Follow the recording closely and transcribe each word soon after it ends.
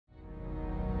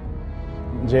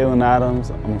Jalen Adams.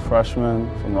 I'm a freshman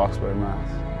from Roxbury,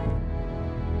 Mass.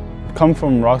 Come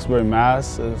from Roxbury,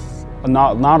 Mass. Is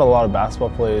not a lot of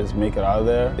basketball players make it out of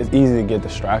there. It's easy to get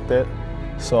distracted.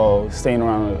 So staying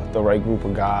around the right group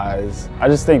of guys. I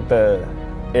just think the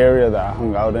area that I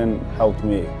hung out in helped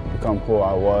me become who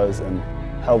I was and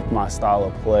helped my style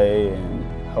of play and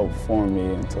helped form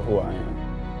me into who I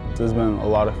am. There's been a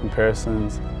lot of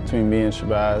comparisons between me and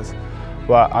Shabazz,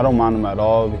 but I don't mind him at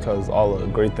all because all the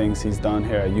great things he's done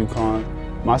here at UConn.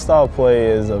 My style of play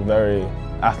is a very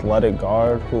athletic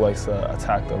guard who likes to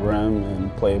attack the rim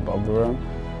and play above the rim.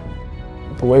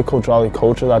 The way Coach Ollie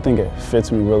coaches, I think it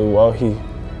fits me really well. He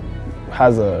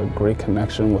has a great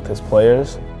connection with his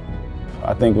players.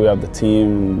 I think we have the team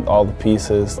and all the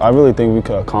pieces. I really think we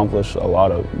could accomplish a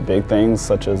lot of big things,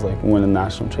 such as like win a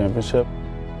national championship.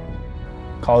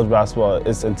 College basketball,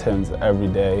 it's intense every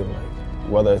day,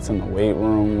 whether it's in the weight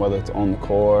room, whether it's on the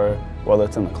court, whether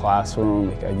it's in the classroom.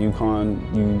 Like at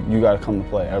UConn, you got to come to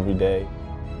play every day.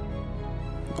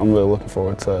 I'm really looking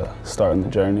forward to starting the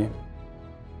journey.